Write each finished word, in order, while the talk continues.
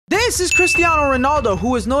This is Cristiano Ronaldo,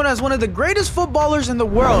 who is known as one of the greatest footballers in the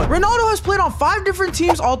world. Ronaldo has played on 5 different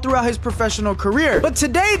teams all throughout his professional career. But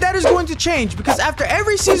today, that is going to change because after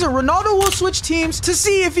every season, Ronaldo will switch teams to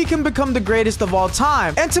see if he can become the greatest of all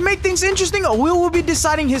time. And to make things interesting, a wheel will be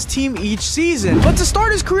deciding his team each season. But to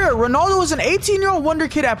start his career, Ronaldo was an 18-year-old wonder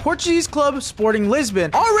kid at Portuguese club Sporting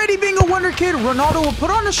Lisbon. Already being a wonder kid, Ronaldo will put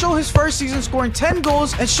on a show his first season, scoring 10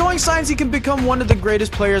 goals and showing signs he can become one of the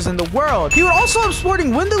greatest players in the world. He would also help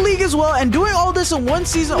Sporting win the league as well, and doing all this in one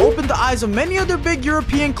season opened the eyes of many other big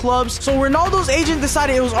European clubs, so Ronaldo's agent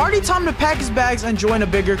decided it was already time to pack his bags and join a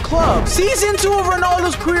bigger club. Season 2 of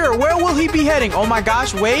Ronaldo's career, where will he be heading? Oh my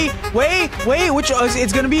gosh, wait, which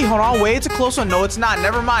it's gonna be, hold on, wait, it's a close one. No, it's not,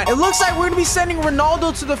 never mind. It looks like we're gonna be sending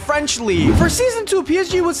Ronaldo to the French league. For season 2,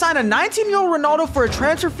 PSG would sign a 19-year-old Ronaldo for a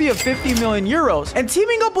transfer fee of 50 million euros, and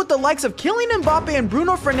teaming up with the likes of Kylian Mbappe and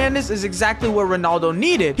Bruno Fernandes is exactly what Ronaldo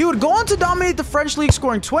needed. He would go on to dominate the French league,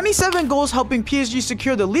 scoring 27 goals, helping PSG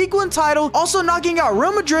secure the Ligue 1 title, also knocking out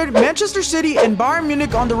Real Madrid, Manchester City, and Bayern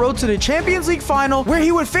Munich on the road to the Champions League final, where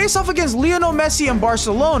he would face off against Lionel Messi and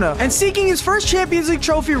Barcelona. And seeking his first Champions League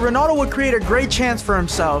trophy, Ronaldo would create a great chance for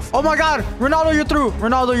himself. Oh my god, Ronaldo, you're through.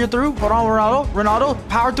 Ronaldo, you're through. Hold on, Ronaldo,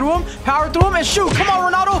 power through him, and shoot. Come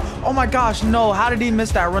on, Ronaldo. Oh my gosh, no, how did he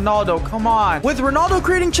miss that? Ronaldo, come on. With Ronaldo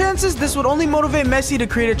creating chances, this would only motivate Messi to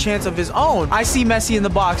create a chance of his own. I see Messi in the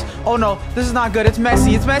box. Oh no, this is not good. It's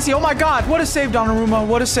Messi. Oh my god, what a save, Donnarumma,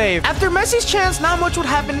 what a save. After Messi's chance, not much would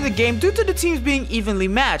happen in the game due to the teams being evenly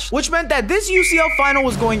matched, which meant that this UCL final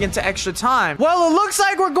was going into extra time. Well, it looks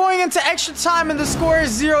like we're going into extra time and the score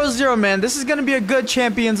is 0-0, man. This is going to be a good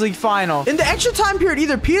Champions League final. In the extra time period,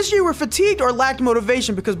 either PSG were fatigued or lacked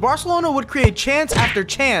motivation because Barcelona would create chance after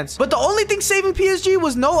chance. But the only thing saving PSG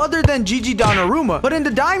was no other than Gigi Donnarumma. But in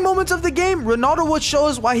the dying moments of the game, Ronaldo would show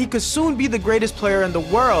us why he could soon be the greatest player in the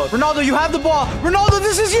world. Ronaldo, you have the ball. Ronaldo,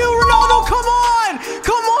 this is you. Ronaldo, come on.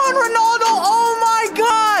 Come on, Ronaldo. Oh my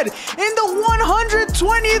god. In the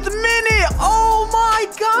 120th minute. Oh my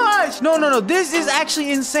gosh. No. This is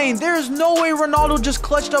actually insane. There is no way Ronaldo just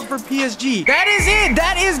clutched up for PSG. That is it.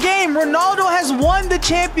 That is game. Ronaldo has won the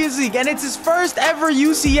Champions League and it's his first ever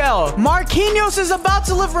UCL. Marquinhos is about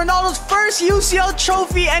to lift Ronaldo's first UCL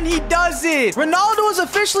trophy and he does it. Ronaldo is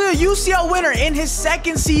officially a UCL winner in his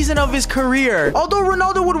second season of his career. Although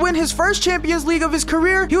Ronaldo would win his first Champions League of his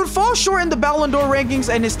career, he would fall short in the Ballon d'Or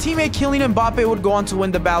rankings and his teammate Kylian Mbappe would go on to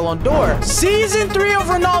win the Ballon d'Or. Season 3 of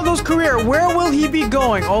Ronaldo's career, where will he be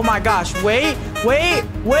going? Oh my gosh, wait.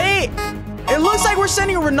 It looks like we're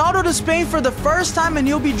sending Ronaldo to Spain for the first time and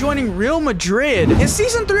he'll be joining Real Madrid. In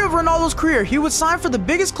season 3 of Ronaldo's career, he would sign for the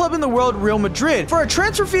biggest club in the world, Real Madrid, for a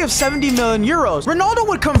transfer fee of 70 million euros. Ronaldo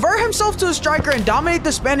would convert himself to a striker and dominate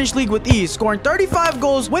the Spanish league with ease, scoring 35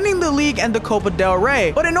 goals, winning the league and the Copa del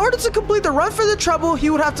Rey. But in order to complete the run for the treble, he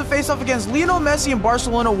would have to face off against Lionel Messi and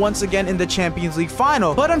Barcelona once again in the Champions League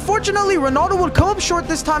final. But unfortunately, Ronaldo would come up short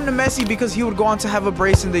this time to Messi because he would go on to have a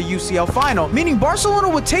brace in the UCL final, meaning Barcelona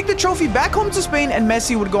would take the trophy back home to Spain and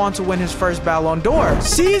Messi would go on to win his first Ballon d'Or.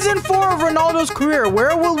 Season 4 of Ronaldo's career,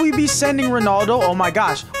 where will we be sending Ronaldo? Oh my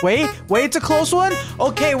gosh, wait, it's a close one.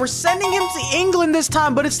 Okay, we're sending him to England this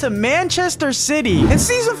time, but it's to Manchester City. In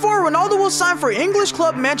season 4, Ronaldo will sign for English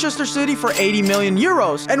club Manchester City for 80 million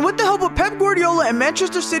euros. And with the help of Pep Guardiola and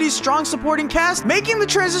Manchester City's strong supporting cast, making the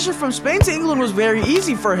transition from Spain to England was very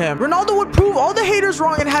easy for him. Ronaldo would prove all the haters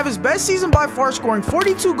wrong and have his best season by far, scoring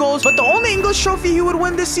 42 goals, but the only English trophy he would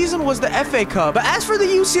win this season was the FA Cup. But as for the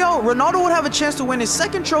UCL, Ronaldo would have a chance to win his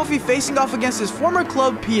second trophy facing off against his former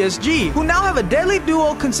club PSG, who now have a deadly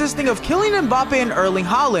duo consisting of Kylian Mbappe and Erling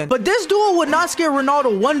Haaland. But this duo would not scare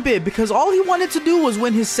Ronaldo one bit because all he wanted to do was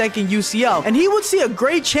win his second UCL, and he would see a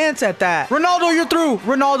great chance at that. Ronaldo, you're through.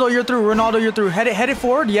 Ronaldo, you're through. Ronaldo, you're through. Head it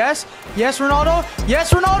forward. Yes, Ronaldo.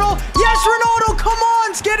 Yes, Ronaldo. Come on,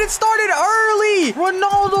 let's get it started early.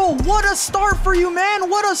 Ronaldo, what a start for you, man.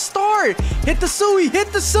 What a start. Hit the Sui.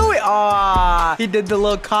 Ah, he did the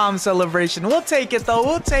little calm celebration. We'll take it though.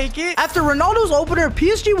 We'll take it. After Ronaldo's opener,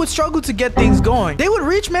 PSG would struggle to get things going. They would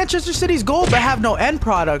reach Manchester City's goal but have no end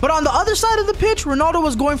product. But on the other side of the pitch, Ronaldo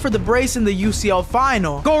was going for the brace in the UCL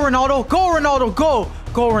final. Go Ronaldo. Go Ronaldo. Go.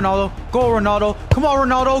 Go Ronaldo. Go Ronaldo. Come on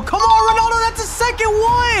Ronaldo. Come on Ronaldo. That's a second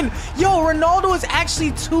one. Yo, Ronaldo is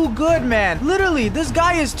actually too good, man. Literally, this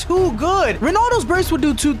guy is too good. Ronaldo's brace would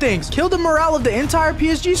do two things: kill the morale of the entire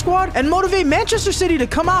PSG squad and motivate Manchester City to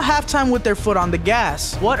come out halftime with their foot on the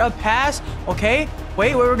gas. What a pass. Okay.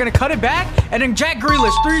 Wait, we're gonna cut it back. And then Jack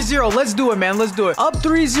Grealish, 3-0. Let's do it, man. Let's do it. Up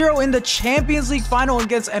 3-0 in the Champions League final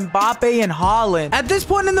against Mbappe and Haaland. At this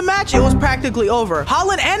point in the match, it was practically over.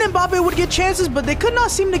 Haaland and Mbappe would get chances, but they could not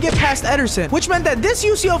seem to get past Ederson, which meant that this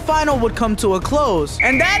UCL final would come to a close.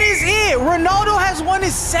 And that is it. Ronaldo has won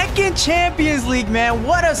his second Champions League, man.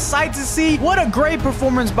 What a sight to see. What a great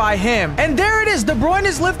performance by him. And there it is. De Bruyne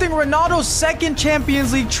is lifting Ronaldo's second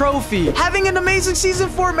Champions League trophy. Having an amazing season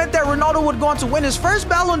 4 meant that Ronaldo would go on to win his first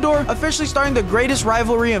Ballon d'Or, officially starting the greatest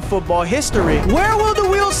rivalry in football history. Where will the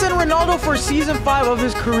wheels send Ronaldo for season 5 of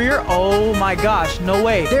his career? Oh my gosh, no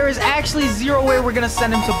way. There is actually zero way we're gonna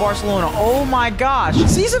send him to Barcelona. Oh my gosh.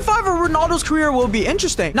 Season 5 of Ronaldo's career will be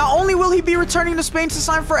interesting. Not only will he be returning to Spain to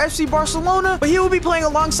sign for FC Barcelona, but he will be playing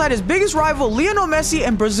alongside his biggest rival Lionel Messi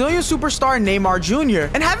and Brazilian superstar Neymar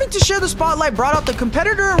Jr. And having to share the spotlight brought out the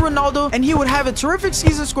competitor in Ronaldo, and he would have a terrific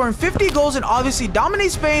season, scoring 50 goals and obviously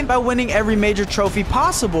dominate Spain by winning every major trophy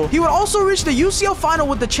possible. He would also reach the UCL final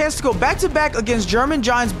with the chance to go back-to-back against German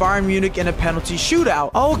giants Bayern Munich in a penalty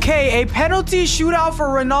shootout. Okay, a penalty shootout for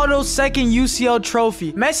Ronaldo's second UCL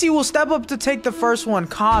trophy. Messi will step up to take the first one.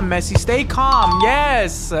 Calm, Messi. Stay calm.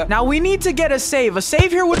 Yes. Now we need to get a save. A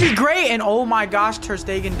save here would be great, and oh my gosh, Ter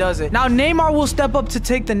Stegen does it. Now Neymar will step up to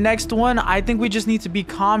take the next one. I think we just need to be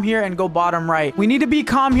calm here and go bottom right. We need to be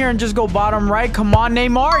calm here and just go bottom right. Come on,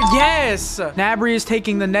 Neymar. Yes. Gnabry is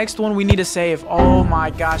taking the next one. We need a save. Oh my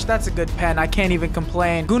gosh, that's a good pen. I can't even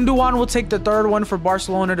complain. Gundogan will take the third one for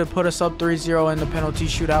Barcelona to put us up 3-0 in the penalty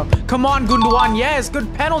shootout. Come on, Gundogan. Yes,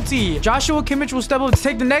 good penalty. Joshua Kimmich will step up to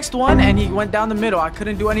take the next one, and he went down the middle. I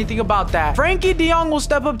couldn't do anything about that. Frankie de Jong will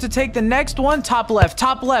step up to take the next one. Top left,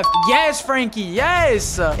 top left. Yes, Frankie.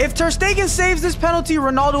 Yes. If Ter Stegen saves this penalty,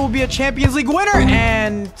 Ronaldo will be a Champions League winner,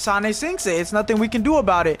 and Sane sinks it. It's nothing we can do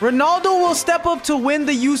about it. Ronaldo will step up to win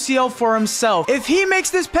the UCL for himself. If he makes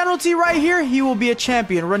this penalty right here, he will be a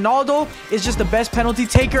champion. Ronaldo is just the best penalty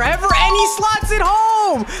taker ever, and he slots it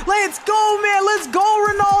home. Let's go, man. Let's go,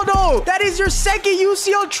 Ronaldo. That is your second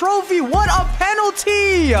UCL trophy. What a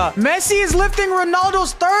penalty. Messi is lifting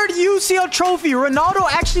Ronaldo's third UCL trophy. Ronaldo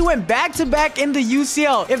actually went back-to-back in the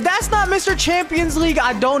UCL. If that's not Mr. Champions League,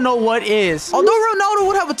 I don't know what is. Although Ronaldo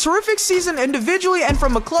would have a terrific season individually and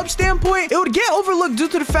from a club standpoint, it would get overlooked due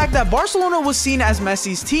to the fact that Barcelona was seen as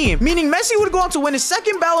Messi's team, meaning Messi would go on to win his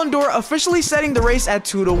second Ballon d'Or, officially setting the race at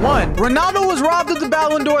 2-1. Ronaldo was robbed of the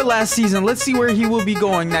Ballon d'Or last season. Let's see where he will be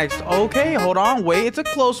going next. Okay, hold on. Wait, it's a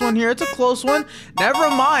close one here. It's a close one. Never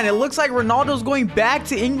mind. It looks like Ronaldo's going back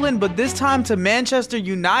to England, but this time to Manchester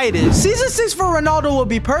United. Season 6 for Ronaldo will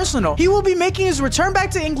be personal. He will be making his return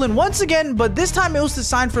back to England once again, but this time it was to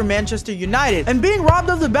sign for Manchester United. And being robbed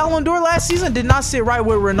of the Ballon d'Or last season did not sit right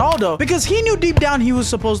with Ronaldo, because he knew deep down he was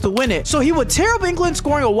supposed to win it. So he would tear up England,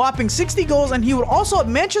 scoring a whopping 60 goals, and he would also help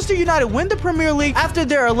Manchester United win the Premier League after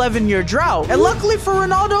their 11-year drought. And luckily for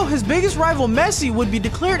Ronaldo, his biggest rival Messi would be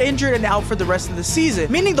declared injured and out for the rest of the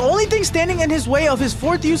season, meaning the only thing standing in his way of his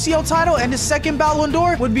 4th UCL title and his second Ballon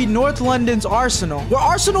d'Or would be North London's Arsenal, where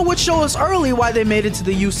Arsenal would show us early why they made it to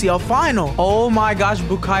the UCL final. Oh my gosh,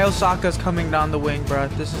 Bukayo Saka's coming down the wing, bro.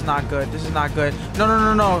 This is not good. This is not good. No, no,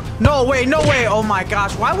 no, no. No way, no way. Oh my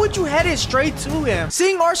gosh, why would you head it straight to him?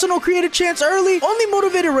 Seeing Arsenal create a chance early only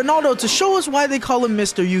motivated Ronaldo to show us why they call him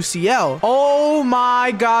Mr. UCL. Oh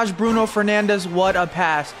my gosh, Bruno Fernandes, what a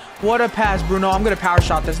pass. What a pass, Bruno. I'm going to power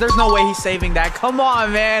shot this. There's no way he's saving that. Come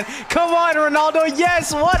on, man. Come on, Ronaldo.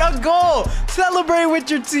 Yes, what a goal. Celebrate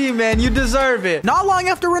with your team, man. You deserve it. Not long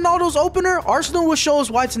after Ronaldo's opener, Arsenal will show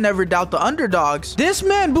us why to never doubt the underdogs. This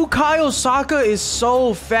man, Bukayo Saka, is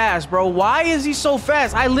so fast, bro. Why is he so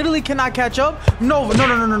fast? I literally cannot catch up. No, no,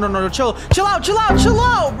 no, no, no, no, no. Chill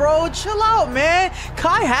out, bro. Chill out, man.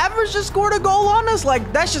 Kai Havertz just scored a goal on us.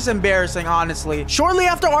 Like, that's just embarrassing, honestly. Shortly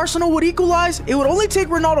after Arsenal would equalize, it would only take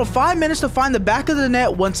Ronaldo 5 minutes to find the back of the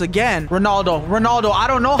net once again. Ronaldo, I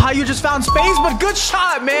don't know how you just found space, but good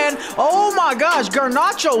shot, man. Oh my gosh,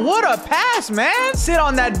 Garnacho, what a pass, man. Sit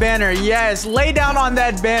on that banner, yes. Lay down on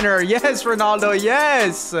that banner, yes, Ronaldo,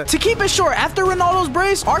 yes. To keep it short, after Ronaldo's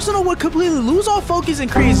brace, Arsenal would completely lose all focus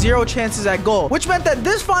and create 0 chances at goal, which meant that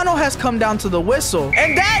this final has come down to the whistle.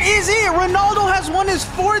 And that is it. Ronaldo has won his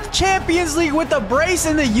 4th Champions League with a brace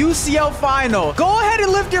in the UCL final. Go ahead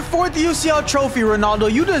and lift your 4th UCL trophy,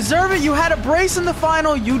 Ronaldo. You deserve it. You had a brace in the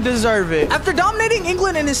final. You deserve it. After dominating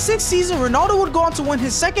England in his 6th season, Ronaldo would go on to win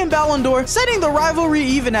his 2nd Ballon d'Or, setting the rivalry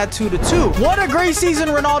even at 2-2. What a great season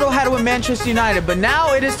Ronaldo had with Manchester United, but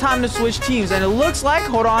now it is time to switch teams, and it looks like,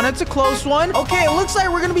 hold on, it's a close one. Okay, it looks like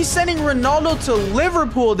we're gonna be sending Ronaldo to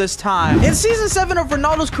Liverpool this time. In season 7 of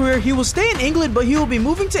Ronaldo's career, he will stay in England, but he will be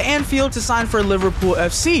moving to Anfield to sign for Liverpool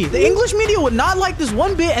FC. The English media would not like this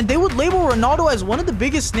one bit, and they would label Ronaldo as one of the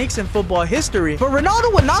biggest snakes in football history. But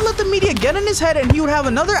Ronaldo would not let the media get in his head, and he would have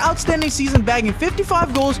another outstanding season, bagging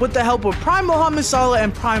 55 goals with the help of prime Mohamed Salah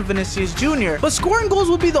and prime Vinicius Jr. But scoring goals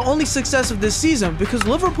would be the only success of this season, because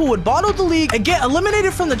Liverpool would bottle the league and get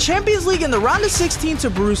eliminated from the Champions League in the round of 16 to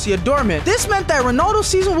Borussia Dortmund. This meant that Ronaldo's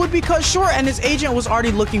season would be cut short, and his agent was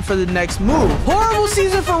already looking for the next move. Horrible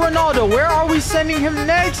season for Ronaldo. Where are we sending him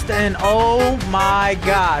next? And oh my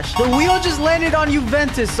gosh, the wheel just landed on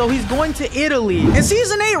Juventus, so he's going to Italy. In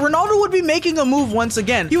season 8, Ronaldo would be making a move once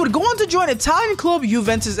again. He would go on to join Italian club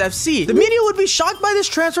Juventus FC. The media would be shocked by this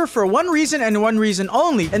transfer for one reason and one reason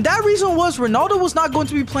only, and that reason was Ronaldo was not going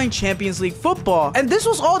to be playing Champions League football. And this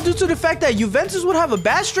was all due to the fact that Juventus would have a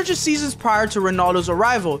bad stretch of seasons prior to Ronaldo's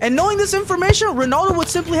arrival. And knowing this information, Ronaldo would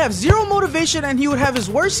simply have zero motivation, and he would have his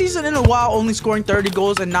worst season in a while, only scoring 30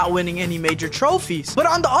 goals and not winning any major trophies. But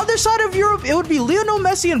on the other side of Europe, it would be Lionel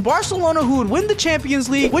Messi and Barcelona who would win the Champions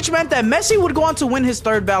League, which meant that Messi would go on to win his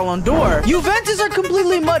third Ballon d'Or. Juventus are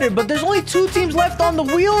completely mudded, but there's only 2 teams left on the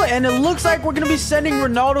wheel, and it looks like we're going to be sending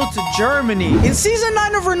Ronaldo to Germany. In season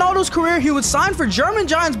 9 of Ronaldo's career, he would sign for German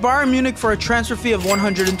giants Bayern Munich for a transfer fee of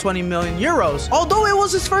 120 million euros. Although it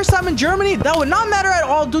was his first time in Germany, that would not matter at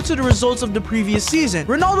all due to the results of the previous season.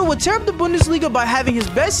 Ronaldo would tear up the Bundesliga by having his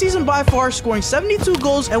best season by far, scoring 72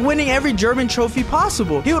 goals and winning every German trophy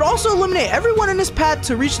possible. He would also eliminate everyone in his path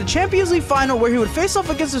to reach the Champions League final, where he would face off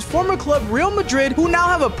against his former club Real Madrid, who now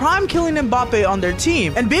have a prime Kylian Mbappe on their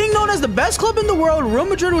team. And being known as the best club in the world, Real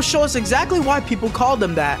Madrid will show us exactly why people call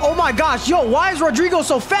them that. Oh my gosh, yo, why is Rodrigo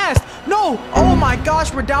so fast? No! Oh my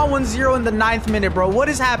gosh, we're down 1-0 in the 9th minute, bro. What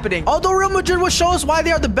is happening? Although Real Madrid will show us why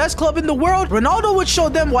they are the best club in the world, Ronaldo would show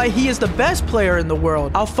them why he is the best player in the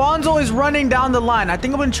world. Alfonso is running down the line. I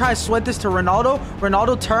think I'm gonna try to sweat this to Ronaldo.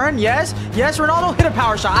 Ronaldo turn, yes. Yes, Ronaldo, hit a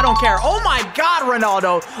power shot. I don't care. Oh my God,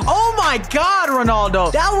 Ronaldo. Oh my God,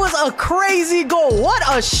 Ronaldo. That was a crazy goal. What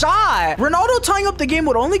a shot. Ronaldo tying up the game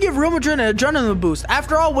would only give Real Madrid an adrenaline boost.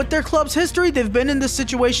 After all, with their club's history, they've been in this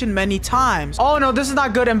situation many times. Oh no, this is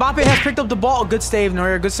not good. Mbappe has picked up the ball. Good save,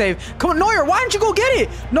 Neuer. Good save. Come on, Neuer. Why didn't you go get it?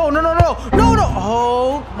 No, no, no, no. No, no.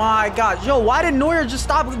 Oh my God. Yo, why did Neuer just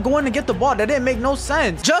stop going to get the ball? That didn't make no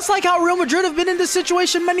sense. Just like how Real Madrid have been in this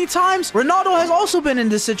situation many times, Ronaldo has also been in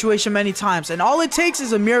this situation many times, and all it takes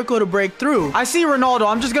is a miracle to break through. I see Ronaldo.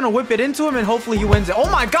 I'm just gonna whip it into him and hopefully he wins it. Oh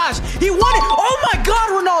my gosh, he won it. Oh my God,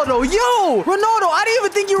 Ronaldo. Yo, Ronaldo, I didn't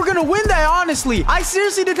even think you were gonna win that, honestly. I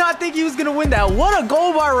seriously did not think he was gonna win that. What a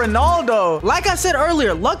goal by Ronaldo. Like I said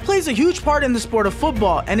earlier, luck plays a huge part in the sport of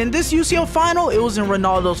football, and in this UCL final, it was in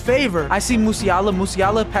Ronaldo's favor. I see Musiala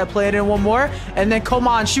play it in one more, and then come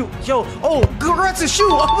on, shoot. Yo, oh, Goretzka,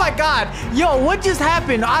 shoot. Oh my God. Yo, what just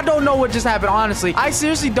happened? I don't know what just happened, honestly. I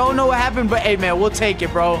seriously don't know what happened, but hey, man, we'll take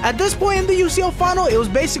it, bro. At this point in the UCL final, it was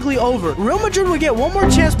basically over. Real Madrid would get one more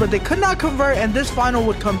chance, but they could not convert, and this final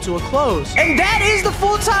would come to a close. And that is the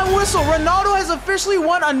full-time whistle. Ronaldo has officially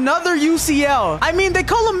won another UCL. I mean, they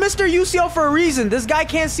call him Mr. UCL for a reason. This guy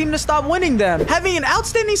can't seem to stop winning them. Having an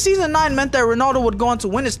outstanding season 9 meant that Ronaldo would go on to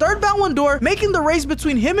win his third Ballon d'Or, making the race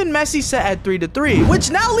between him and Messi set at 3-3. Which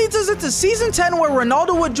now leads us into season 10, where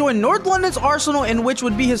Ronaldo would join North London's Arsenal, in which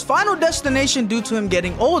would be his final destination due to him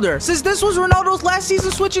getting older. Since this was Ronaldo's last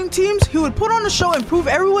season switching teams, he would put on a show and prove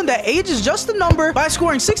everyone that age is just a number by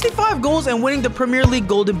scoring 65 goals and winning the Premier League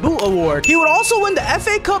Golden Boot Award. He would also win the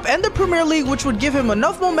FA Cup and the Premier League, which would give him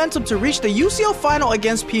enough momentum to reach the UCL final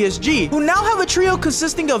against PSG, who now have a trio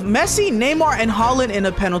consisting of Messi, Neymar, and Haaland in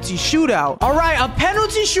a penalty shootout. Alright, a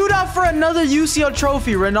penalty shootout for another UCL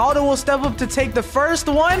trophy. Ronaldo will step up to take the first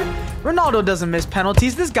one. Ronaldo doesn't miss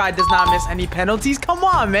penalties. This guy does not miss any penalties. Come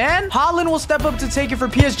on, man. Haaland will step up to take it for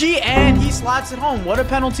PSG, and he slots it home. What a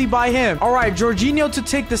penalty by him. All right, Jorginho to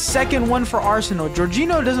take the second one for Arsenal.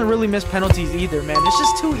 Jorginho doesn't really miss penalties either, man. It's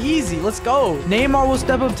just too easy. Let's go. Neymar will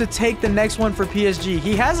step up to take the next one for PSG.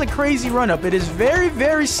 He has a crazy run-up. It is very,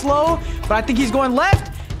 very slow, but I think he's going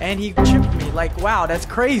left. And he chipped me. Like, wow, that's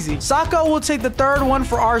crazy. Saka will take the third one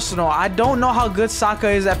for Arsenal. I don't know how good Saka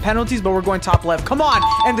is at penalties, but we're going top left. Come on.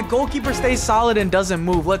 And the goalkeeper stays solid and doesn't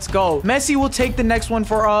move. Let's go. Messi will take the next one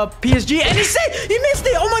for PSG. And he missed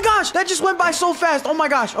it. Oh my gosh. That just went by so fast. Oh my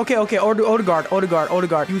gosh. Okay.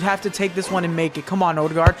 Odegaard. You have to take this one and make it. Come on,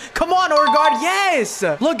 Odegaard. Come on, Odegaard. Yes.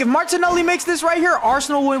 Look, if Martinelli makes this right here,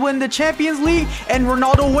 Arsenal will win the Champions League and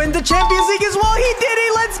Ronaldo will win the Champions League as well. He did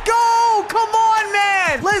it. Let's go. Come on,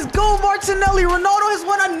 man. Let's go, Martinelli. Ronaldo has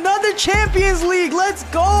won another Champions League. Let's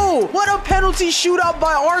go. What a penalty shootout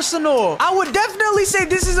by Arsenal. I would definitely say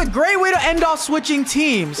this is a great way to end off switching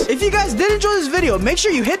teams. If you guys did enjoy this video, make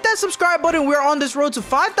sure you hit that subscribe button. We're on this road to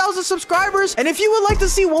 5,000 subscribers. And if you would like to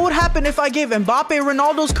see what would happen if I gave Mbappe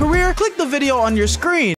Ronaldo's career, click the video on your screen.